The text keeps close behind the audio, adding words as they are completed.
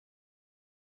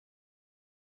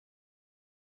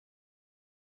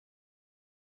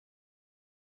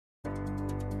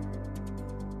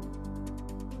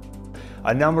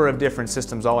a number of different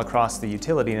systems all across the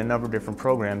utility and a number of different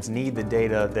programs need the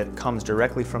data that comes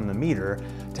directly from the meter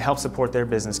to help support their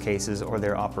business cases or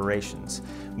their operations.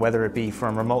 Whether it be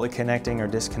from remotely connecting or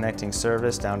disconnecting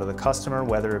service down to the customer,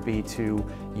 whether it be to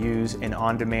use an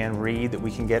on-demand read that we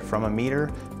can get from a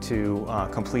meter to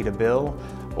complete a bill,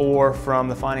 or from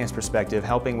the finance perspective,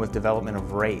 helping with development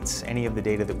of rates, any of the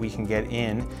data that we can get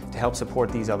in to help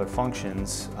support these other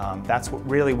functions. That's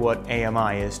really what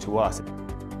AMI is to us.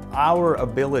 Our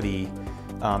ability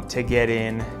to get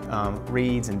in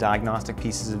reads and diagnostic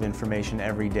pieces of information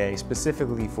every day,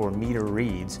 specifically for meter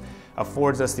reads,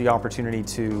 affords us the opportunity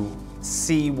to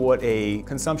see what a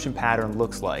consumption pattern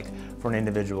looks like for an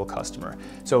individual customer.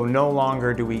 So no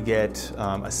longer do we get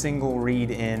a single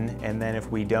read in, and then if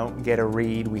we don't get a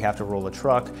read, we have to roll a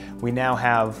truck. We now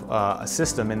have a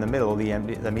system in the middle,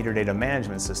 the meter data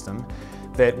management system,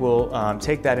 that will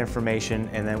take that information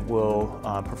and then will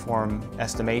perform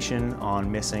estimation on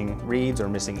missing reads or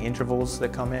missing intervals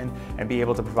that come in and be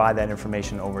able to provide that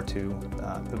information over to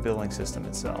the billing system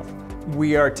itself.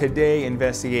 We are today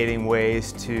investigating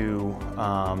ways to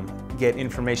get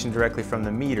information directly from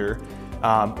the meter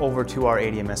over to our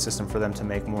ADMS system for them to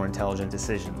make more intelligent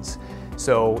decisions.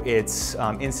 So it's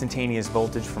instantaneous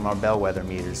voltage from our bellwether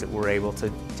meters that we're able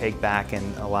to take back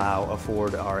and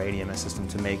afford our ADMS system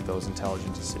to make those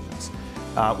intelligent decisions.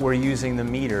 We're using the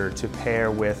meter to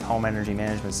pair with home energy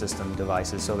management system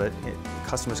devices so that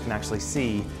customers can actually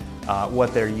see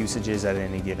what their usage is at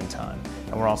any given time.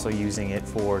 And we're also using it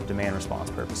for demand response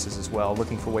purposes as well,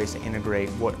 looking for ways to integrate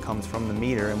what comes from the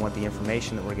meter and what the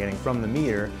information that we're getting from the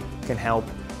meter can help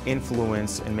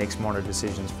influence and make smarter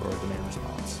decisions for our demand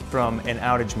response. From an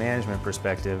outage management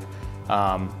perspective,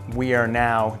 we are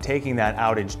now taking that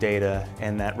outage data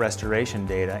and that restoration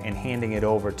data and handing it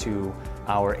over to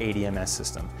our ADMS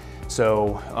system.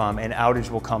 So an outage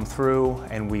will come through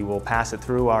and we will pass it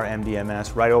through our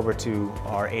MDMS right over to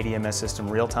our ADMS system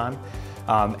real time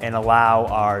and allow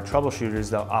our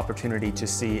troubleshooters the opportunity to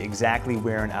see exactly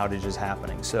where an outage is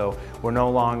happening. So we're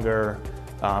no longer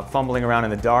fumbling around in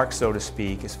the dark, so to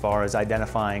speak, as far as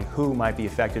identifying who might be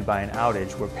affected by an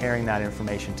outage. We're pairing that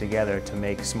information together to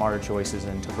make smarter choices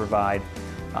and to provide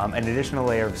an additional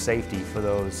layer of safety for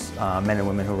those men and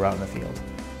women who are out in the field.